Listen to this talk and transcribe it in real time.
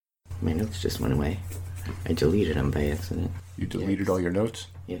My notes just went away. I deleted them by accident. You deleted all your notes?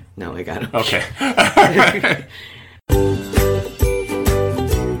 Yeah. No, I got them. Okay.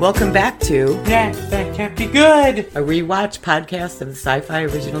 Welcome back to That can't be good. a rewatch podcast of the sci-fi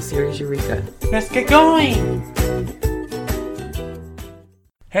original series Eureka. Let's get going.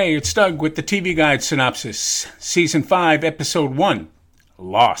 Hey, it's Doug with the TV Guide synopsis. Season 5, Episode 1,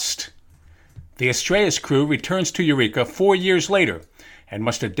 Lost. The Astraeus crew returns to Eureka 4 years later and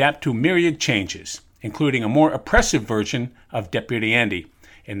must adapt to myriad changes, including a more oppressive version of Deputy Andy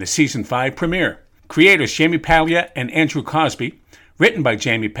in the Season 5 premiere. Creators Jamie Paglia and Andrew Cosby, written by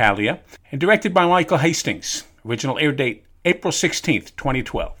Jamie Paglia, and directed by Michael Hastings. Original air date April 16th,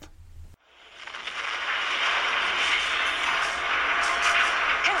 2012.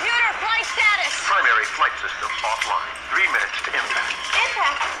 Computer, flight status. Primary flight system offline. 3 minutes to impact.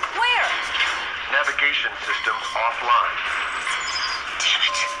 Impact? Where? Navigation system offline. Damn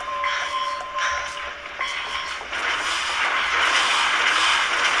it.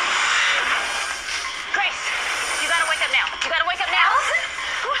 Grace, you gotta wake up now. You gotta wake up now. Allison?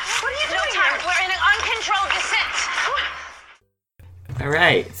 What are you doing? No time. We're in an uncontrolled descent. All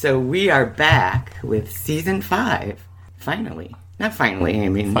right, so we are back with Season 5. Finally. Not finally, I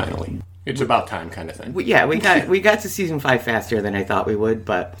mean... Finally. It's about time kind of thing. We got to Season 5 faster than I thought we would,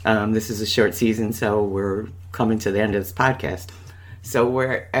 but this is a short season, so we're coming to the end of this podcast. So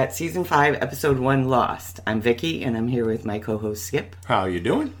we're at Season 5, Episode 1, Lost. I'm Vicky, and I'm here with my co-host Skip. How you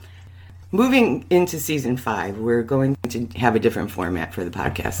doing? Moving into Season 5, we're going to have a different format for the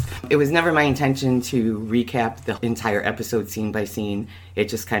podcast. It was never my intention to recap the entire episode scene by scene. It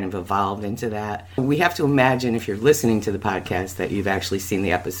just kind of evolved into that. We have to imagine, if you're listening to the podcast, that you've actually seen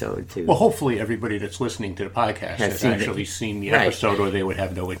the episode, too. Well, hopefully everybody that's listening to the podcast has seen actually it. seen the Right. episode, or they would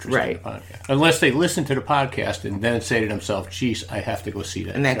have no interest in Right. the podcast. Unless they listen to the podcast and then say to themselves, geez, I have to go see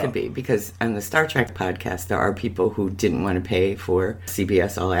that And that show. could be, because on the Star Trek podcast, there are people who didn't want to pay for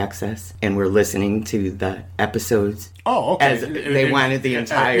CBS All Access, and were listening to the episodes Oh, okay. as they wanted the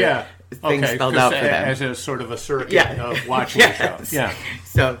entire thing spelled out for them. As a sort of a surrogate Yeah. of watching Yes. the show. Yeah.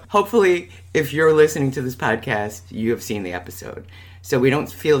 So hopefully, if you're listening to this podcast, you have seen the episode. So we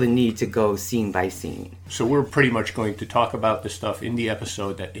don't feel the need to go scene by scene. So we're pretty much going to talk about the stuff in the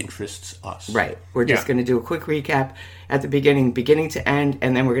episode that interests us. Right. We're just going to do a quick recap at the beginning to end,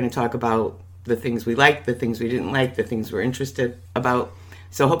 and then we're going to talk about the things we liked, the things we didn't like, the things we're interested about.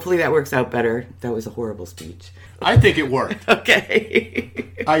 So hopefully that works out better. That was a horrible speech. I think it worked. Okay.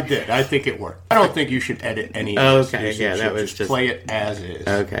 I did. I think it worked. I don't think you should edit any of this. Okay, You yeah, should that was just- play it as is.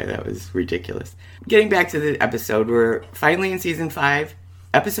 Okay, that was ridiculous. Getting back to the episode, we're finally in Season 5,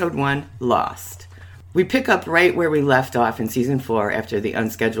 Episode 1, Lost. We pick up right where we left off in Season 4 after the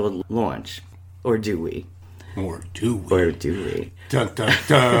unscheduled launch. Or do we? Or do we? Or do we? Dun, dun,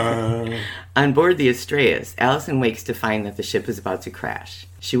 dun. On board the Astraeus, Allison wakes to find that the ship is about to crash.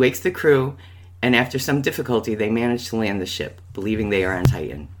 She wakes the crew, and after some difficulty, they manage to land the ship, believing they are on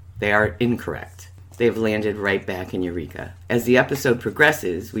Titan. They are incorrect. They've landed right back in Eureka. As the episode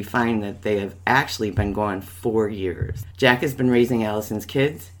progresses, we find that they have actually been gone 4 years. Jack has been raising Allison's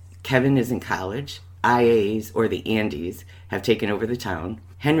kids. Kevin is in college. IAs, or the Andes, have taken over the town.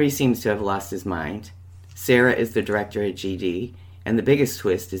 Henry seems to have lost his mind. Sarah is the director at GD. And the biggest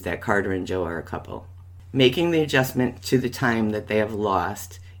twist is that Carter and Joe are a couple. Making the adjustment to the time that they have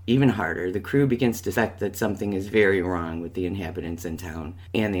lost even harder, the crew begins to suspect that something is very wrong with the inhabitants in town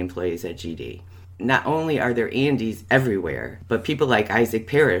and the employees at GD. Not only are there Andes everywhere, but people like Isaac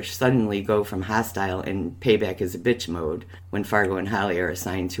Parrish suddenly go from hostile and payback is a bitch mode when Fargo and Holly are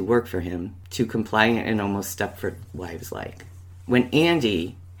assigned to work for him to compliant and almost Stepford Wives-like. When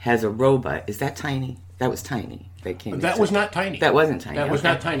Andy has a robot, is that Tiny? That was Tiny. That was not tiny. That wasn't Tiny. That was okay.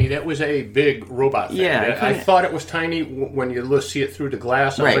 not tiny. That was a big robot thing. Yeah, I thought it was tiny when you see it through the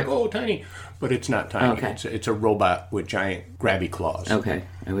glass. I was like, oh, tiny. But it's not tiny. Okay. It's a robot with giant grabby claws. Okay.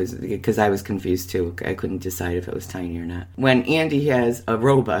 I was confused too. I couldn't decide if it was Tiny or not. When Andy has a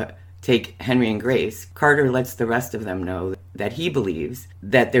robot take Henry and Grace, Carter lets the rest of them know that he believes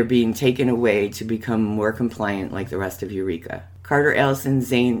that they're being taken away to become more compliant like the rest of Eureka. Carter, Allison,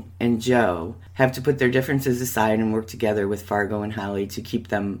 Zane, and Joe have to put their differences aside and work together with Fargo and Holly to keep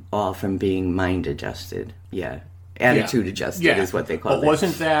them all from being mind adjusted. Yeah. Attitude adjusted is what they call it. But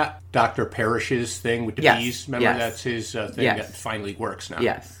wasn't that Dr. Parrish's thing with the bees? Remember, that's his thing that finally works now.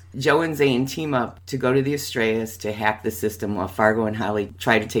 Yes. Joe and Zane team up to go to the Astraeus to hack the system while Fargo and Holly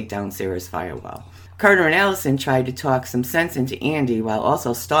try to take down Sarah's firewall. Carter and Allison tried to talk some sense into Andy while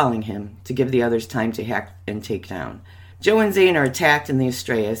also stalling him to give the others time to hack and take down. Joe and Zane are attacked in the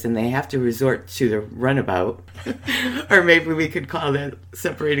Astraeus, and they have to resort to the runabout. Or maybe we could call that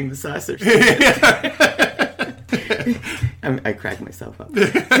separating the sausage. I cracked myself up.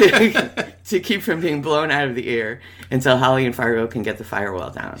 To keep from being blown out of the air until Holly and Fargo can get the firewall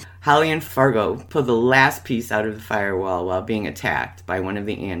down. Holly and Fargo pull the last piece out of the firewall while being attacked by one of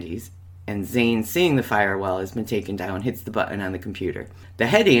the Andys, and Zane, seeing the firewall has been taken down, hits the button on the computer. The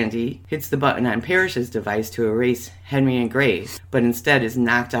head Andy hits the button on Parrish's device to erase Henry and Grace, but instead is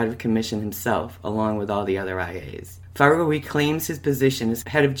knocked out of commission himself, along with all the other IAs. Fargo reclaims his position as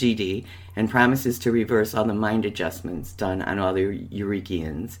head of GD and promises to reverse all the mind adjustments done on all the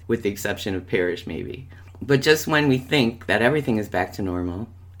Eurekians, with the exception of Parrish, maybe. But just when we think that everything is back to normal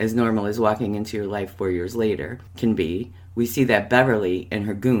as walking into your life 4 years later can be, we see that Beverly and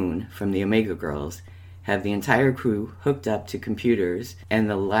her goon from the Omega Girls have the entire crew hooked up to computers, and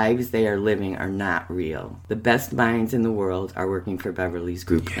the lives they are living are not real. The best minds in the world are working for Beverly's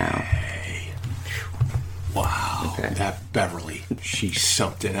group now. Wow, Okay. That Beverly, she's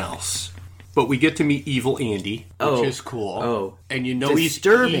something else. But we get to meet Evil Andy, which is cool. Oh. And you know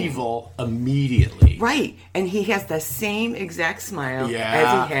Disturbing. he's evil immediately. Right, and he has the same exact smile Yeah.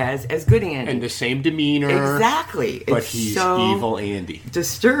 as he has as Good Andy. And the same demeanor. Exactly. But It's he's so Evil Andy.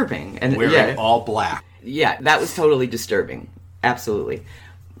 disturbing. And Wearing all black. Yeah, that was totally disturbing. Absolutely.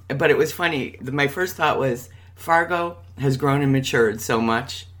 But it was funny. My first thought was Fargo has grown and matured so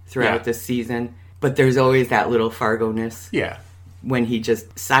much throughout this season, but there's always that little Fargo-ness Yeah. when he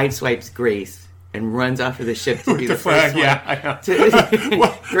just sideswipes Grace and runs off of the ship to be the flag, first one. yeah, I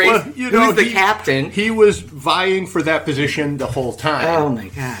know. Grace, who's the he- captain. He was vying for that position the whole time. Oh, my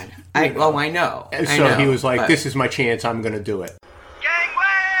God. I know. I So know, he was like, but- this is my chance, I'm going to do it.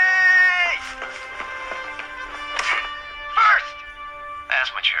 Gangway! First!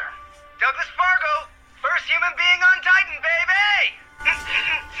 That's my chair. Douglas Fargo, first human being on Titan, baby!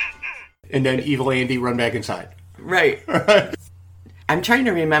 And then Evil Andy run back inside. Right. I'm trying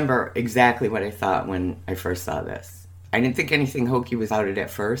to remember exactly what I thought when I first saw this. I didn't think anything hokey was out at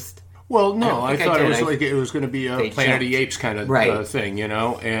first. Well, no, I think I thought it did. was like it was going to be a They Planet of the jumped. Apes kind of Right. thing, you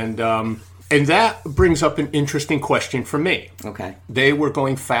know? And that brings up an interesting question for me. Okay. They were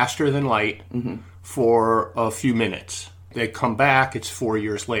going faster than light for a few minutes. They come back, it's 4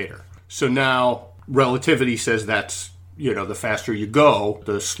 years later. So now relativity says that's, you know, the faster you go,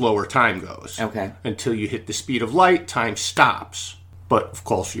 the slower time goes. Okay. Until you hit the speed of light, time stops. But, of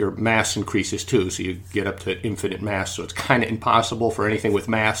course, your mass increases too, so you get up to infinite mass. So it's kind of impossible for anything with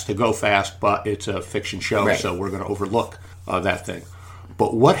mass to go fast, but it's a fiction show, Right. so we're going to overlook that thing.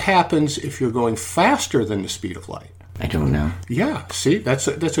 But what happens if you're going faster than the speed of light? I don't know. Yeah, see, that's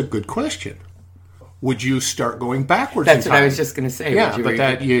a good question. Would you start going backwards That's in what I time? was just going to say. Yeah, Would you but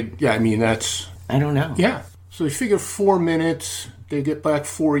read it? I mean, that's... I don't know. Yeah. So you figure 4 minutes, they get back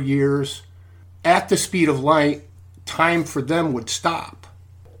 4 years. At the speed of light, time for them would stop.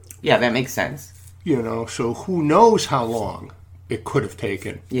 Yeah, that makes sense. You know, so who knows how long it could have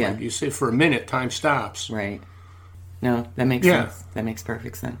taken. Yeah. Like you say for a minute, time stops. Right. No, that makes Yeah. sense. That makes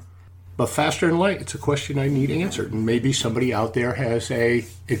perfect sense. But faster than light, it's a question I need answered. And maybe somebody out there has a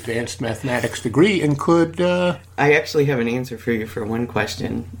advanced mathematics degree and could... I actually have an answer for you for one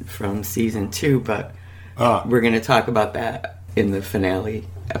question from season 2, but we're going to talk about that in the finale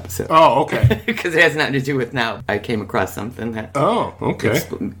episode. Oh, okay. Because it has nothing to do with now. I came across something that Oh, okay.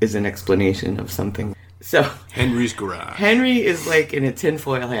 is an explanation of something. So, Henry's garage. Henry is like in a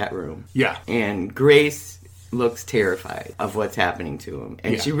tinfoil hat room. Yeah. And Grace looks terrified of what's happening to him.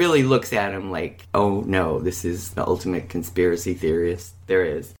 And Yeah. she really looks at him like, oh no, this is the ultimate conspiracy theorist there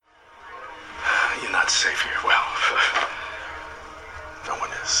is. You're not safe here. Well, no one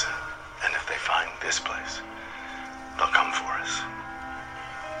is. And if they find this place, they'll come for us.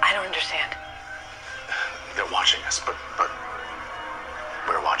 I don't understand. They're watching us, but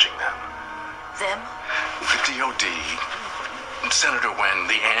we're watching them. Them? The DOD, Senator Wen,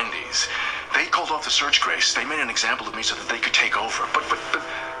 the Andys, they called off the search, Grace. They made an example of me so that they could take over. But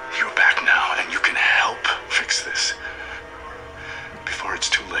you're back now, and you can help fix this before it's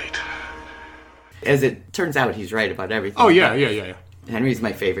too late. As it turns out, he's right about everything. Oh, yeah. Henry's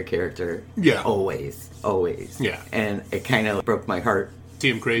my favorite character. Yeah. Always. Yeah. And it kind of broke my heart. See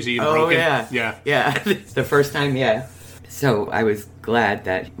him crazy and Oh, broken? yeah. Yeah. The first time, yeah. So I was glad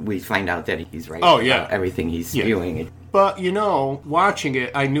that we find out that he's right Oh, yeah. about everything he's Yeah. spewing. But, you know, watching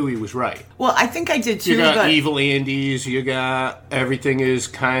it, I knew he was right. Well, I think I did too. You got but evil Andys, you got everything is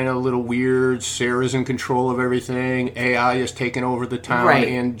kind of a little weird. Sarah's in control of everything. AI is taking over the town Right.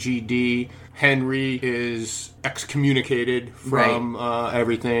 and GD. Henry is excommunicated from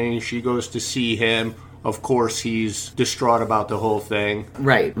everything. She goes to see him. Of course, he's distraught about the whole thing.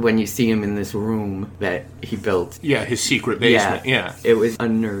 Right, when you see him in this room that he built. Yeah, his secret basement, yeah. It was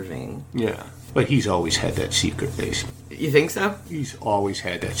unnerving. Yeah, but he's always had that secret basement. You think so? He's always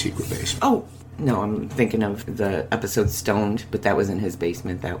had that secret basement. Oh, no, I'm thinking of the episode Stoned, but that was in his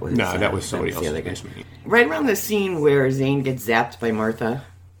basement. That was that was somebody else's the other guy. basement. Right around the scene where Zane gets zapped by Martha.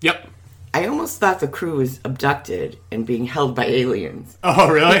 Yep. I almost thought the crew was abducted and being held by aliens.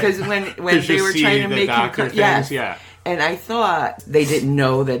 Oh, really? Because when they were trying to make him... Yes. Yeah. And I thought they didn't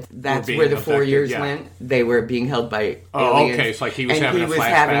know that's where the 4 years yeah. went. They were being held by aliens. Oh, okay. It's like he was having a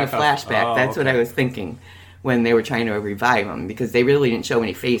flashback. That's what I was thinking when they were trying to revive him. Because they really didn't show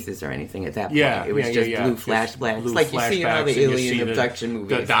any faces or anything at that point. Yeah, it was just blue flashbacks. Blue like you see in all the flashbacks, alien abduction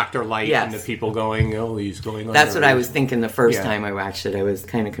movies. The Dr. Light Yes. and the people going, oh, he's going on. That's what I was thinking the first Yeah. time I watched it. I was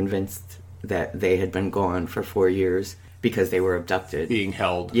kind of convinced that they had been gone for 4 years because they were abducted. Being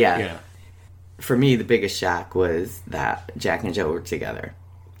held. Yeah. For me, the biggest shock was that Jack and Joe were together.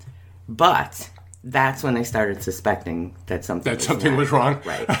 But that's when I started suspecting that something was wrong.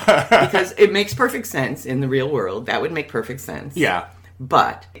 Right. Because it makes perfect sense in the real world. That would make perfect sense. Yeah.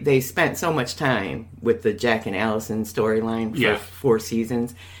 But they spent so much time with the Jack and Allison storyline for 4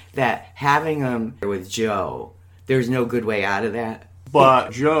 seasons that having them with Joe, there's no good way out of that. But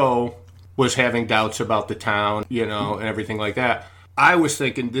Joe was having doubts about the town, and everything like that. I was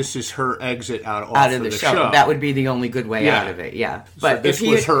thinking this is her exit out of the show. That would be the only good way out of it, yeah. But so this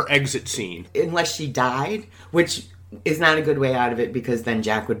was her exit scene. Unless she died, which is not a good way out of it because then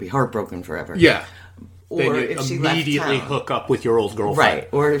Jack would be heartbroken forever. Yeah. Or then you if she immediately left town. Hook up with your old girlfriend. Right.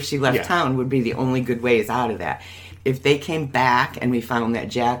 Or if she left town would be the only good ways out of that. If they came back and we found that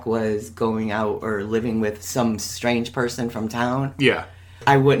Jack was going out or living with some strange person from town,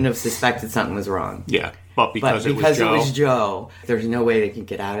 I wouldn't have suspected something was wrong. Yeah. But because it was Joe, there's no way they can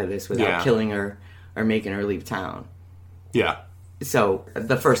get out of this without killing her or making her leave town. Yeah. So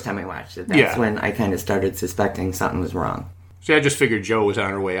the first time I watched it, that's when I kind of started suspecting something was wrong. See, I just figured Joe was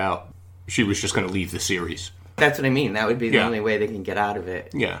on her way out. She was just going to leave the series. That's what I mean. That would be the only way they can get out of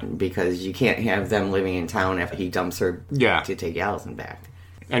it. Yeah. Because you can't have them living in town after he dumps her to take Allison back.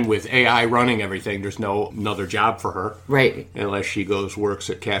 And with AI running everything, there's no another job for her. Right. Unless she works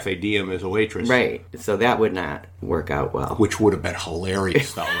at Cafe Diem as a waitress. Right. So that would not work out well. Which would have been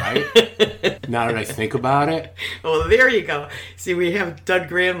hilarious, though, right? Now that I think about it. Well, there you go. See, we have Doug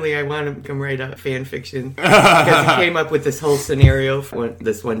Gramley. I want him to come write a fan fiction. Because he came up with this whole scenario for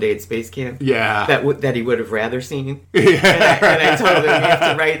this One Day at Space Camp. Yeah. That he would have rather seen. Yeah. And I told him, you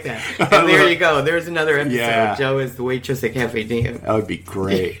have to write that. And there you go. There's another episode. Yeah. Joe is the waitress at Cafe Diem. That would be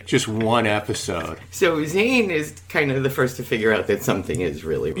great. Just one episode. So Zane is kind of the first to figure out that something is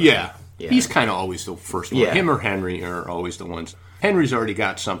really wrong. Yeah. He's kind of always the first one. Yeah. Him or Henry are always the ones. Henry's already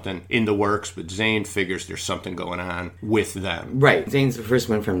got something in the works, but Zane figures there's something going on with them. Right. Zane's the first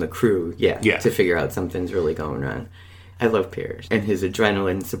one from the crew, to figure out something's really going on. I love Parrish and his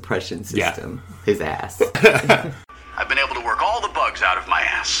adrenaline suppression system. His ass. I've been able to work all the bugs out of my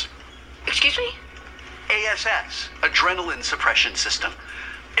ass. Excuse me? ASS, Adrenaline Suppression System.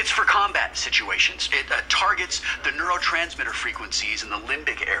 It's for combat situations. It targets the neurotransmitter frequencies in the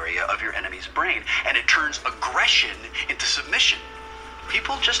limbic area of your enemy's brain, and it turns aggression into submission.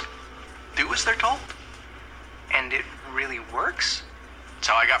 People just do as they're told. And it really works? That's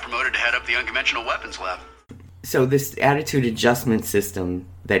how I got promoted to head up the unconventional weapons lab. So this attitude adjustment system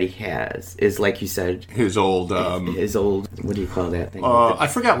that he has is, like you said, his old, what do you call that thing? I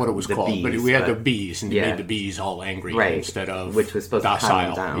forgot what it was called, bees, but we had the bees, and he made the bees all angry instead of which was supposed docile. to calm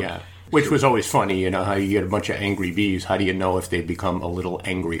them down. Yeah, which was always funny. How you get a bunch of angry bees. How do you know if they become a little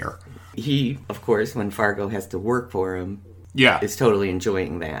angrier? He, of course, when Fargo has to work for him, is totally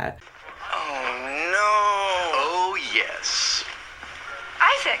enjoying that. Oh no! Oh yes,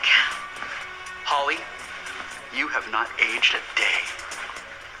 Isaac. Holly, you have not aged a day.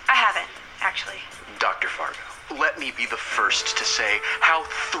 I haven't, actually. Dr. Fargo, let me be the first to say how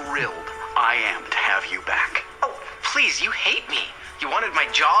thrilled I am to have you back. Oh, please, you hate me. You wanted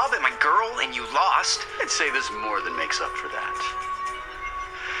my job and my girl, and you lost. I'd say this more than makes up for that.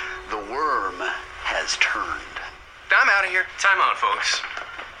 The worm has turned. I'm out of here. Time out, folks.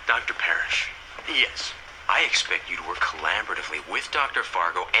 Dr. Parrish, Yes, I expect you to work collaboratively with Dr.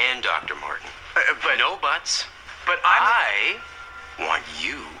 Fargo and Dr. Martin. but No buts. But I want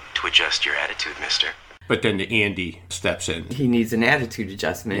you to adjust your attitude, mister. But then Andy steps in. He needs an attitude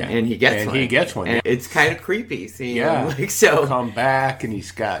adjustment, and he gets one. And he gets one. And it's kind of creepy seeing him so. Come back, and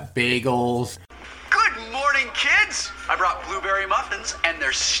he's got bagels. Good morning, kids! I brought blueberry muffins, and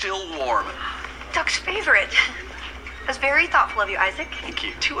they're still warm. Doug's favorite. That's very thoughtful of you, Isaac. Thank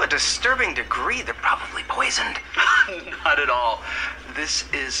you. To a disturbing degree, they're probably poisoned. Not at all. This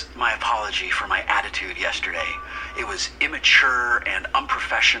is my apology for my attitude yesterday. It was immature and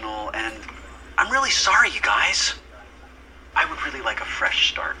unprofessional, and I'm really sorry, you guys. I would really like a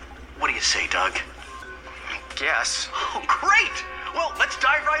fresh start. What do you say, Doug? I guess. Oh, great! Well, let's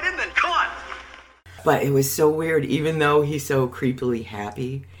dive right in then. Come on. But it was so weird. Even though he's so creepily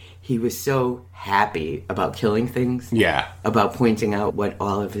happy, he was so happy about killing things. Yeah. About pointing out what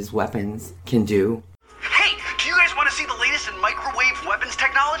all of his weapons can do. Hey, do you guys want to see the latest in microwave weapons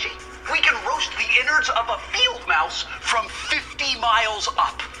technology? We can roast the innards of a field mouse from 50 miles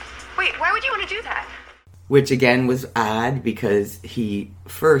up. Wait, why would you want to do that? Which again was odd because he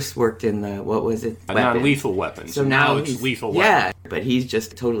first worked in the, what was it? Non-lethal weapons. So now it's he's, lethal yeah, weapons. but he's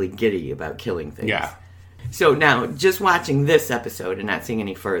just totally giddy about killing things. Yeah. So now, just watching this episode and not seeing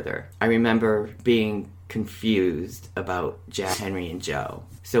any further, I remember being confused about Jack, Henry, and Joe.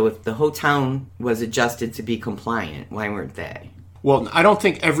 So if the whole town was adjusted to be compliant, why weren't they? Well, I don't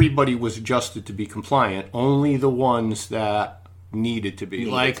think everybody was adjusted to be compliant. Only the ones that needed to be.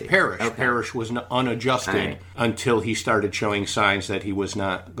 Parrish. Okay. Parrish was unadjusted until he started showing signs that he was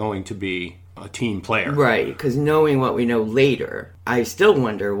not going to be a team player. Right, because knowing what we know later, I still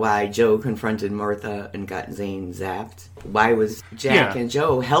wonder why Joe confronted Martha and got Zane zapped. Why was Jack and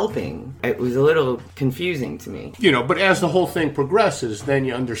Joe helping? It was a little confusing to me. You know, but as the whole thing progresses, then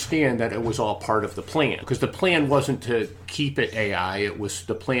you understand that it was all part of the plan. Because the plan wasn't to keep it AI,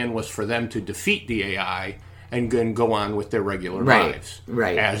 the plan was for them to defeat the AI and then go on with their regular lives.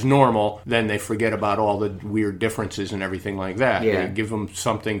 Right. As normal, then they forget about all the weird differences and everything like that. Yeah. They give them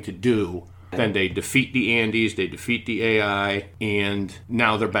something to do. Then they defeat the Andes, they defeat the AI, and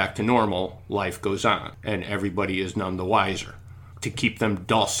now they're back to normal. Life goes on, and everybody is none the wiser to keep them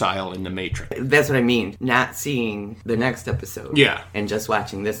docile in the Matrix. That's what I mean. Not seeing the next episode. Yeah. And just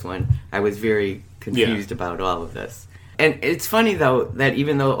watching this one, I was very confused about all of this. And it's funny, though, that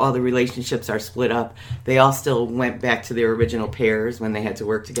even though all the relationships are split up, they all still went back to their original pairs when they had to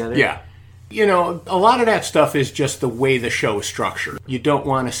work together. Yeah. You know, a lot of that stuff is just the way the show is structured. You don't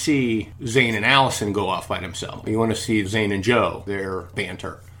want to see Zane and Allison go off by themselves. You want to see Zane and Joe, their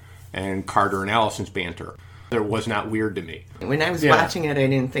banter, and Carter and Allison's banter. It was not weird to me. When I was watching it, I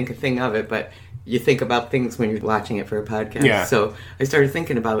didn't think a thing of it, but you think about things when you're watching it for a podcast. Yeah. So I started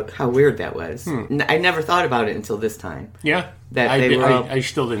thinking about how weird that was. I never thought about it until this time. Yeah. That they were all I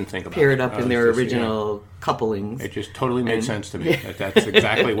still didn't think about paired it. up in their original couplings. It just totally made sense to me. That's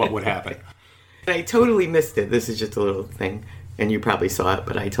exactly what would happen. I totally missed it. This is just a little thing, and you probably saw it,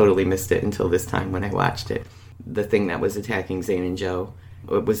 but I totally missed it until this time when I watched it. The thing that was attacking Zane and Joe,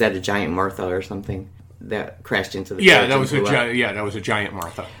 was that a giant Martha or something that crashed into the that was a giant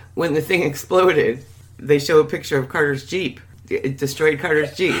Martha. When the thing exploded, they show a picture of Carter's Jeep. It destroyed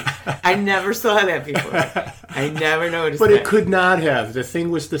Carter's Jeep. I never saw that before. I never noticed But that. it could not have. The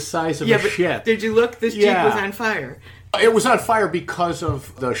thing was the size of a ship. Did you look? This Jeep was on fire. It was on fire because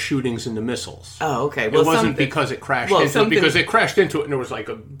of the shootings and the missiles. Oh, okay. Well, it wasn't because it crashed into it. Because it crashed into it and there was like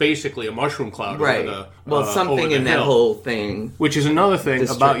basically a mushroom cloud over the something over the in that hill. whole thing. Which is another thing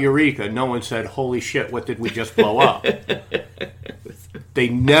about Eureka. No one said, holy shit, what did we just blow up? They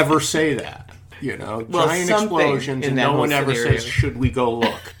never say that. You know, giant explosions, and no one ever says, should we go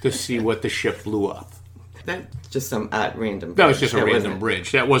look to see what the ship blew up? That's just some random bridge. That was just a random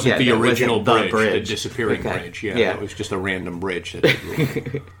bridge. That wasn't the original bridge, the disappearing Okay. bridge. Yeah, that was just a random bridge that they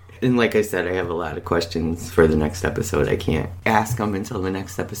blew. And like I said, I have a lot of questions for the next episode. I can't ask them until the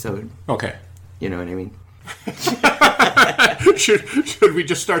next episode. Okay. You know what I mean? Should we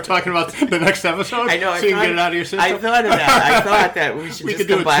just start talking about the next episode? I know. So you can get it out of your system? I thought of that. I thought that we should just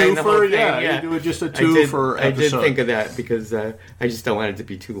combine the whole thing. Yeah, you do just a two-for episode. I did think of that because I just don't want it to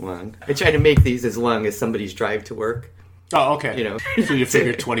be too long. I try to make these as long as somebody's drive to work. Oh, okay. You know, so you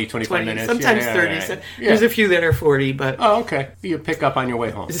figure 25 minutes. Sometimes 30. So there's a few that are 40, but... Oh, okay. You pick up on your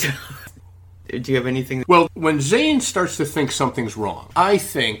way home. Do you have anything? Well, when Zane starts to think something's wrong, I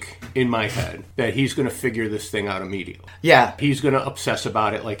think in my head that he's going to figure this thing out immediately. Yeah. He's going to obsess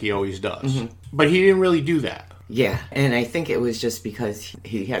about it like he always does. Mm-hmm. But he didn't really do that. Yeah, and I think it was just because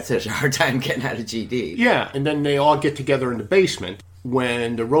he had such a hard time getting out of GD. Yeah, and then they all get together in the basement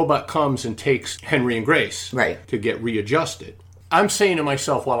when the robot comes and takes Henry and Grace to get readjusted. I'm saying to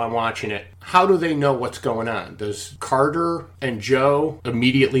myself while I'm watching it, how do they know what's going on? Does Carter and Joe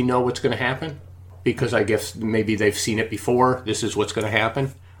immediately know what's going to happen? Because I guess maybe they've seen it before. This is what's going to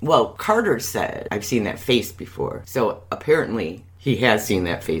happen. Well, Carter said, I've seen that face before. So apparently He has seen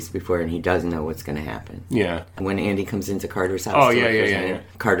that face before, and he does know what's going to happen. Yeah. When Andy comes into Carter's house, Oh, to yeah, look for yeah, something, yeah.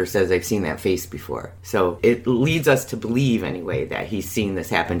 Carter says, I've seen that face before. So it leads us to believe, anyway, that he's seen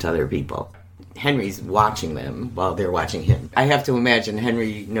this happen to other people. Henry's watching them while they're watching him. I have to imagine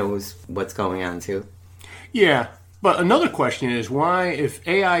Henry knows what's going on, too. Yeah. But another question is why, if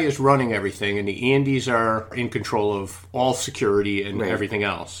AI is running everything and the Andys are in control of all security and Right. everything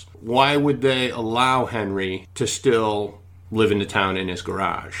else, why would they allow Henry to still live in the town in his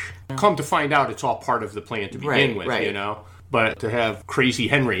garage? Come to find out, it's all part of the plan to begin Right, with, right. you know? But to have crazy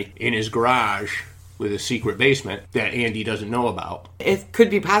Henry in his garage with a secret basement that Andy doesn't know about. It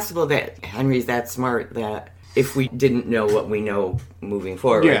could be possible that Henry's that smart that if we didn't know what we know moving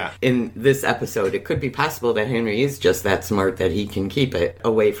forward Yeah. in this episode, it could be possible that Henry is just that smart that he can keep it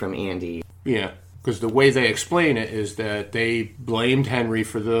away from Andy. Yeah, because the way they explain it is that they blamed Henry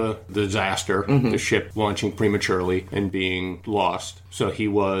for the disaster, the ship launching prematurely and being lost. So he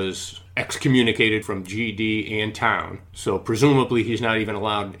was excommunicated from GD and town. So presumably he's not even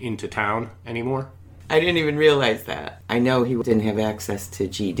allowed into town anymore. I didn't even realize that. I know he didn't have access to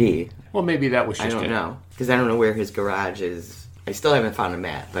GD. Well, maybe that was I just don't it. know. Because I don't know where his garage is. I still haven't found a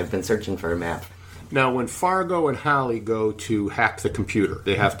map. I've been searching for a map. Now, when Fargo and Holly go to hack the computer,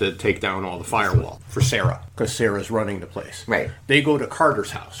 they have to take down all the firewall for Sarah, because Sarah's running the place. Right. They go to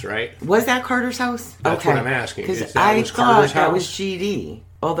Carter's house, right? Was that Carter's house? That's what I'm asking. Because Is that I was thought Carter's that was house? GD.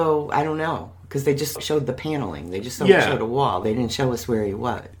 Although, I don't know. Because they just showed the paneling. They just showed a wall. They didn't show us where he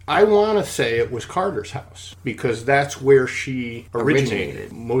was. I want to say it was Carter's house because that's where she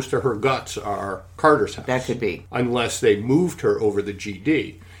originated. Most of her guts are Carter's house. That could be. Unless they moved her over the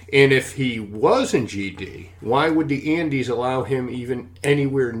GD. And if he was in GD, why would the Andys allow him even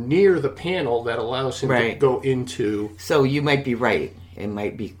anywhere near the panel that allows him to Right. go into... So you might be right. It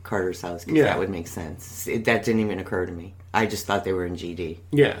might be Carter's house. Because Yeah. that would make sense. That didn't even occur to me. I just thought they were in GD.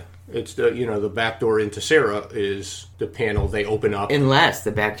 Yeah. It's the back door into Sarah is the panel they open up. Unless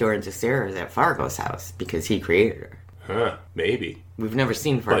the back door into Sarah is at Fargo's house. Because he created her. Huh, maybe. We've never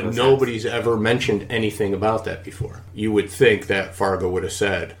seen Fargo's But house. nobody's ever mentioned anything about that before. You would think that Fargo would have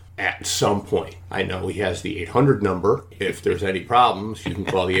said at some point, I know he has the 800 number. If there's any problems, you can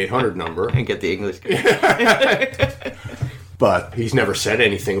call the 800 number. And get the English guy. But he's never said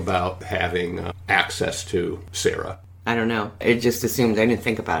anything about having access to Sarah. I don't know. I just assumed, I didn't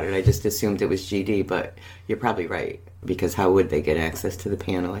think about it. I just assumed it was GD, but you're probably right. Because how would they get access to the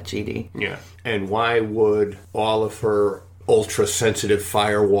panel at GD? Yeah. And why would all of her ultra-sensitive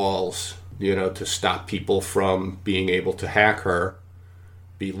firewalls, to stop people from being able to hack her,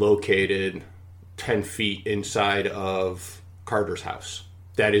 be located 10 feet inside of Carter's house?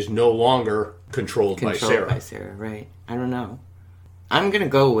 That is no longer controlled by Sarah. By Sarah, right. I don't know. I'm going to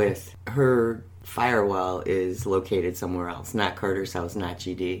go with her firewall is located somewhere else. Not Carter's house, not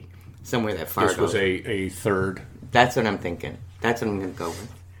GD. Somewhere that Fargo... This was a third... That's what I'm thinking. That's what I'm going to go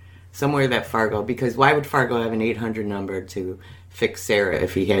with. Somewhere that Fargo... Because why would Fargo have an 800 number to fix Sarah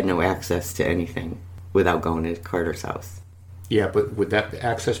if he had no access to anything without going to Carter's house? Yeah, but would that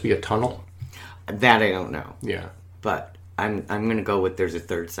access be a tunnel? That I don't know. Yeah. But I'm going to go with there's a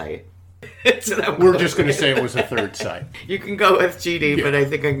third site. We're just going to say it was a third site. You can go with GD, Yeah. but I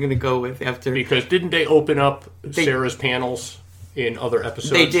think I'm going to go with after... Because didn't they open up Sarah's panels in other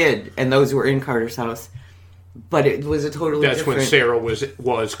episodes? They did, and those were in Carter's house. But it was a totally That's different... when Sarah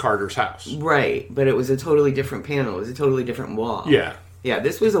was Carter's house. Right, but it was a totally different panel. It was a totally different wall. Yeah. Yeah,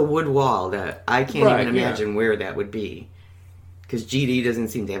 this was a wood wall that I can't Right, even yeah. imagine where that would be. Because GD doesn't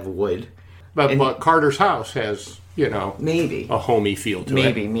seem to have wood. But Carter's house has, Maybe. a homey feel to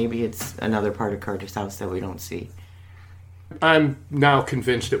it. Maybe it's another part of Carter's house that we don't see. I'm now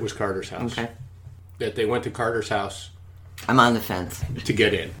convinced it was Carter's house. Okay. That they went to Carter's house I'm on the fence. to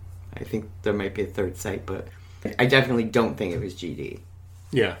get in. I think there might be a third site, but I definitely don't think it was GD.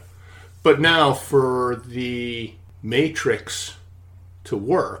 Yeah. But now for the Matrix to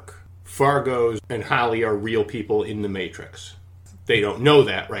work, Fargo and Holly are real people in the Matrix. They don't know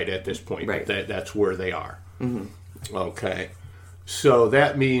that right at this point. Right. That's where they are. Mm-hmm. Okay. So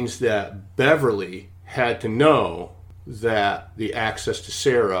that means that Beverly had to know that the access to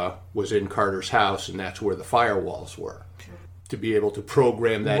Sarah was in Carter's house, and that's where the firewalls were, to be able to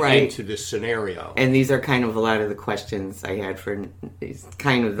program that Right. into this scenario. And these are kind of a lot of the questions I had for these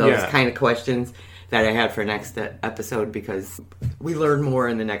kind of those Yeah. kind of questions that I had for next episode because we learn more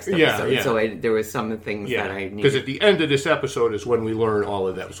in the next episode. Yeah, yeah. So there was some things Yeah, that I because needed. at the end of this episode is when we learn all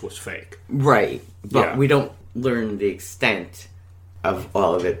of that was fake. Right. But Yeah. we don't learn the extent of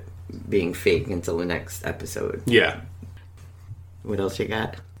all of it being fake until the next episode. Yeah. What else you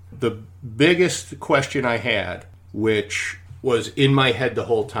got? The biggest question I had, which was in my head the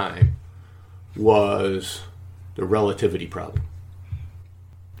whole time was the relativity problem.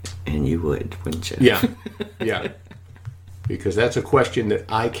 And you would, wouldn't you? Yeah, yeah. Because that's a question that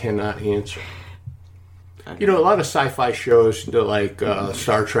I cannot answer. You know, a lot of sci-fi shows, like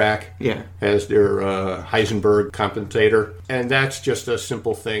Star Trek, has their Heisenberg compensator, and that's just a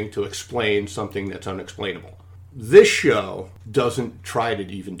simple thing to explain something that's unexplainable. This show doesn't try to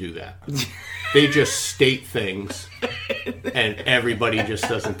even do that. They just state things, and everybody just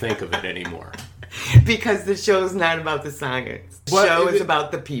doesn't think of it anymore. Because the show's not about the science. The show is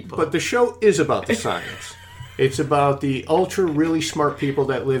about the people. But the show is about the science. It's about the ultra really smart people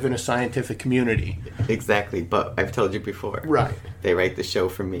that live in a scientific community. Exactly, but I've told you before. Right. They write the show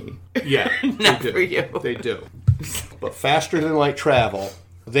for me. Yeah. Not for you. They do. But faster than light travel,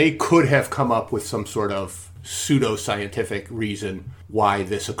 they could have come up with some sort of pseudo-scientific reason why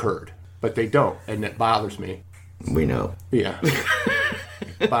this occurred. But they don't, and it bothers me. We know. Yeah.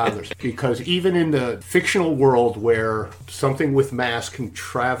 It bothers me. Because even in the fictional world where something with mass can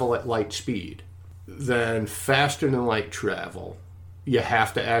travel at light speed, then faster than light travel, you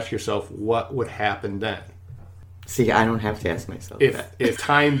have to ask yourself what would happen then. See, I don't have to ask myself that. If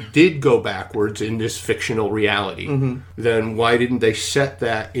time did go backwards in this fictional reality, then why didn't they set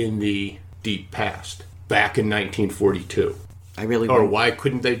that in the deep past, back in 1942? Or why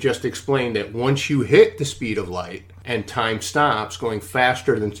couldn't they just explain that once you hit the speed of light and time stops, going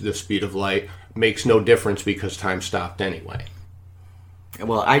faster than the speed of light makes no difference because time stopped anyway?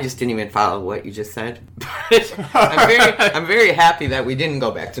 Well, I just didn't even follow what you just said. But I'm very happy that we didn't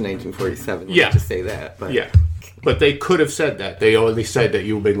go back to 1947. Yeah. To say that. But. Yeah. But they could have said that. They only said that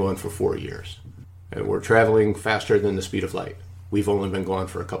you've been going for 4 years. And we're traveling faster than the speed of light. We've only been gone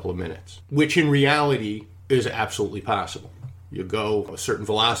for a couple of minutes. Which in reality is absolutely possible. You go a certain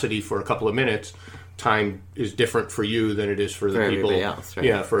velocity for a couple of minutes, time is different for you than it is for the people. Everybody else, right?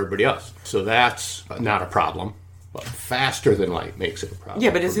 Yeah, for everybody else. So that's not a problem. But faster than light makes it a problem.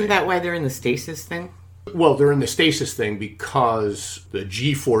 Yeah, but isn't that why they're in the stasis thing? Well, they're in the stasis thing because the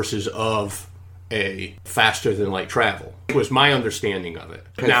G-forces of a faster than light travel was my understanding of it.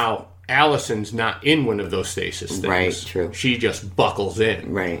 Now, Allison's not in one of those stasis things. Right, true. She just buckles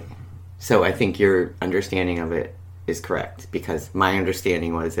in. Right. So I think your understanding of it is correct, because my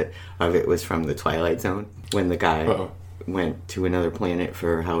understanding of it was from the Twilight Zone, when the guy went to another planet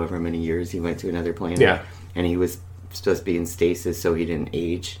for however many years he went to another planet. Yeah. And he was supposed to be in stasis so he didn't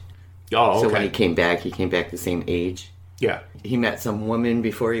age. Oh, okay. So when he came back the same age. Yeah. He met some woman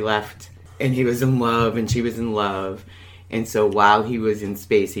before he left, and he was in love, and she was in love. And so while he was in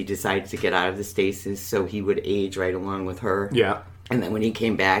space, he decided to get out of the stasis so he would age right along with her. Yeah. And then when he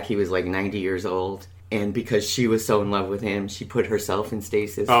came back, he was like 90 years old. And because she was so in love with him, she put herself in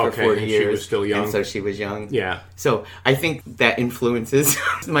stasis for 40 years. She was still young. And so she was young. Yeah. So I think that influences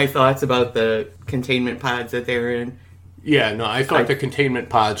my thoughts about the containment pods that they were in. Yeah, no, I thought the containment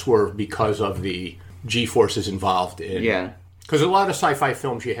pods were because of the G-forces involved in... Yeah. Because a lot of sci-fi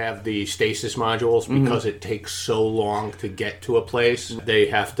films, you have the stasis modules because it takes so long to get to a place. They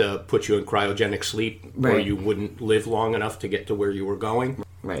have to put you in cryogenic sleep or you wouldn't live long enough to get to where you were going.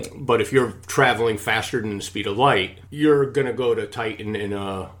 Right. But if you're traveling faster than the speed of light, you're going to go to Titan in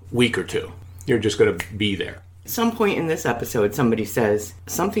a week or two. You're just going to be there. At some point in this episode, somebody says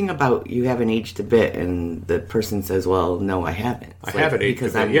something about you haven't aged a bit, and the person says, well, no, I haven't. I haven't aged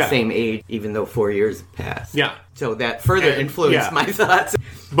because a bit, I'm the same age, even though 4 years have passed. Yeah. So that further influenced my thoughts.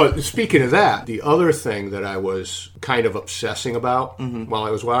 But speaking of that, the other thing that I was kind of obsessing about while I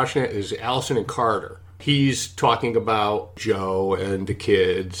was watching it is Allison and Carter. He's talking about Joe and the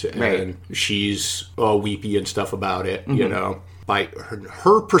kids, and she's all weepy and stuff about it, you know. By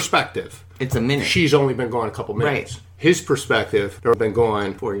her perspective, it's a minute. She's only been gone a couple minutes. Right. His perspective, they've been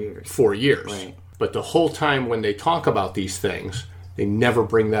gone 4 years. 4 years. Right. But the whole time when they talk about these things, they never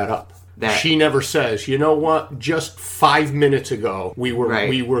bring that up. She never says, you know what, just 5 minutes ago, we were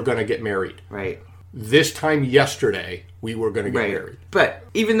going to get married. Right. This time yesterday, we were going to get married. But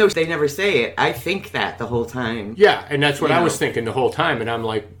even though they never say it, I think that the whole time. Yeah, and that's what I was thinking the whole time. And I'm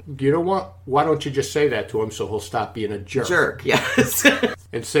like, you know what? Why don't you just say that to him so he'll stop being a jerk? Yes.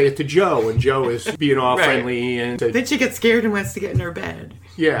 And say it to Joe, and Joe is being all friendly. And then she gets scared and wants to get in her bed.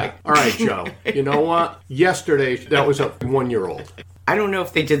 Yeah. All right, Joe. You know what? Yesterday, that was a 1-year-old. I don't know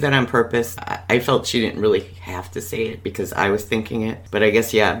if they did that on purpose. I felt she didn't really have to say it because I was thinking it. But I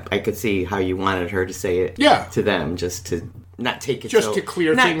guess, I could see how you wanted her to say it to them, just to not take it just to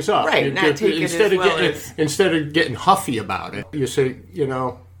clear things up. Right, not take it as well as... Instead of getting huffy about it, you say, you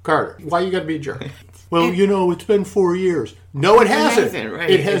know, Carter, why you got to be a jerk? Well, it's been 4 years. No, it hasn't. Right.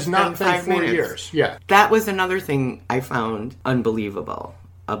 It has not been 4 years. Yeah. That was another thing I found unbelievable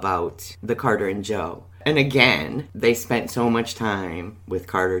about the Carter and Joe. And again, they spent so much time with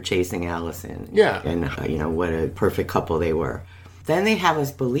Carter chasing Allison. Yeah. And, what a perfect couple they were. Then they have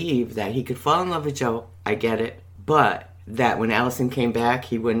us believe that he could fall in love with Joe. I get it. But that when Allison came back,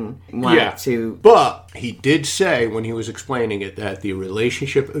 he wouldn't want to... But he did say when he was explaining it that the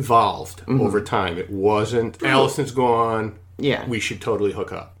relationship evolved over time. It wasn't, Allison's gone, we should totally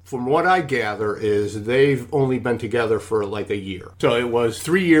hook up. From what I gather is they've only been together for like a year. So it was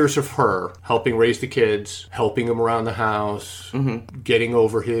 3 years of her helping raise the kids, helping him around the house, getting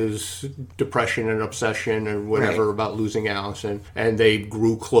over his depression and obsession or whatever about losing Allison. And they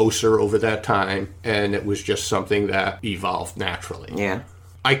grew closer over that time. And it was just something that evolved naturally. Yeah.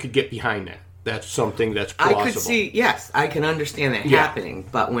 I could get behind that. That's something that's plausible. I could see, yes, I can understand that happening.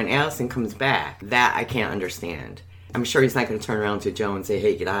 But when Allison comes back, that I can't understand. I'm sure he's not going to turn around to Joe and say,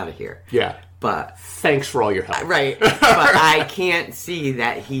 hey, get out of here. Yeah. But thanks for all your help. Right. But I can't see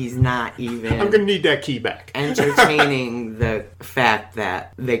that he's not even... I'm going to need that key back. entertaining the fact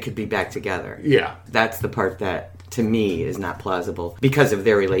that they could be back together. Yeah. That's the part that, to me, is not plausible because of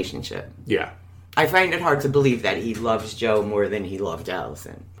their relationship. Yeah. I find it hard to believe that he loves Joe more than he loved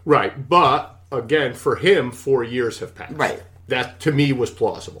Allison. Right. But, again, for him, 4 years have passed. Right. That, to me, was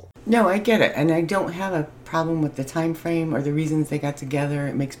plausible. No, I get it. And I don't have a problem with the time frame or the reasons they got together.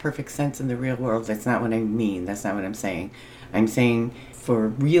 It makes perfect sense in the real world. That's not what I mean. That's not what I'm saying. I'm saying for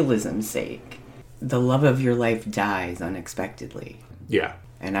realism's sake, the love of your life dies unexpectedly. Yeah.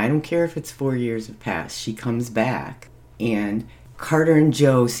 And I don't care if it's 4 years have passed. She comes back. And Carter and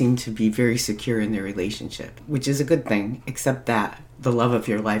Joe seem to be very secure in their relationship, which is a good thing, except that the love of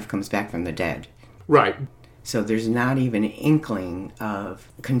your life comes back from the dead. Right. So there's not even an inkling of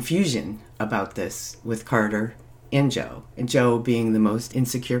confusion about this with Carter and Joe. And Joe being the most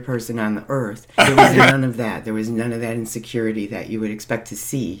insecure person on the earth, there was none of that. There was none of that insecurity that you would expect to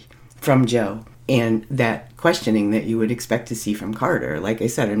see from Joe. And that questioning that you would expect to see from Carter. Like I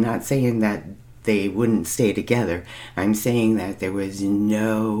said, I'm not saying that they wouldn't stay together. I'm saying that there was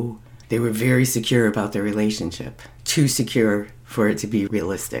they were very secure about their relationship. Too secure for it to be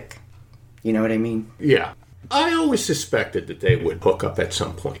realistic. You know what I mean? Yeah. I always suspected that they would hook up at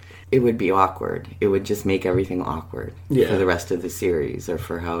some point. It would be awkward. It would just make everything awkward for the rest of the series or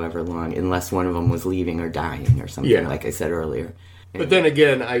for however long, unless one of them was leaving or dying or something, like I said earlier. But then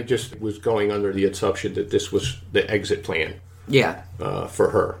again, I just was going under the assumption that this was the exit plan. Yeah.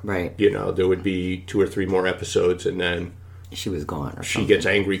 For her. Right. There would be 2 or 3 more episodes and then... she was gone or she something. Gets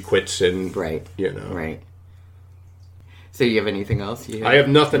angry, quits, and... Right. Right. So you have anything else? I have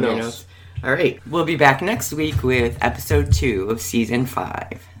nothing else. All right. We'll be back next week with episode 2 of season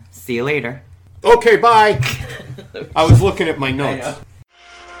 5. See you later. Okay, bye. I was looking at my notes. As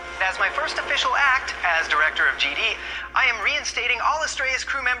my first official act as director of GD, I am reinstating all Estrella's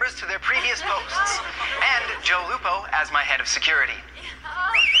crew members to their previous posts, and Joe Lupo as my head of security.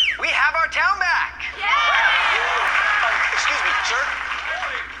 We have our town back! Excuse me, sir.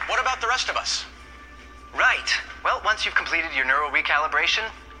 What about the rest of us? Right. Well, once you've completed your neural recalibration,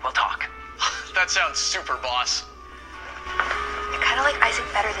 we'll talk. That sounds super, boss. I kind of like Isaac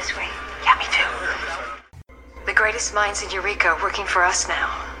better this way. Yeah, me too. The greatest minds in Eureka are working for us now.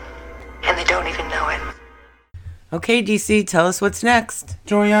 And they don't even know it. Okay, DC, tell us what's next.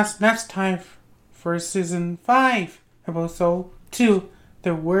 Join us next time for season 5, episode 2,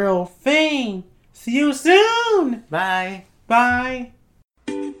 The World Fame. See you soon! Bye. Bye.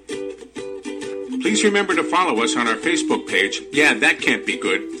 Please remember to follow us on our Facebook page. Yeah, that can't be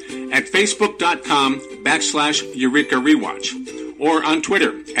good. At facebook.com/Eureka Rewatch or on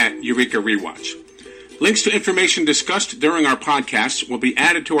Twitter at Eureka Rewatch. Links to information discussed during our podcasts will be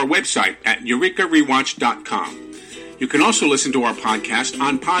added to our website at eurekarewatch.com. You can also listen to our podcast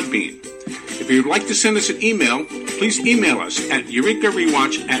on Podbean. If you'd like to send us an email, please email us at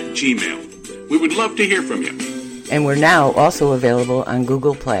eurekarewatch@gmail.com. We would love to hear from you. And we're now also available on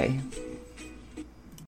Google Play.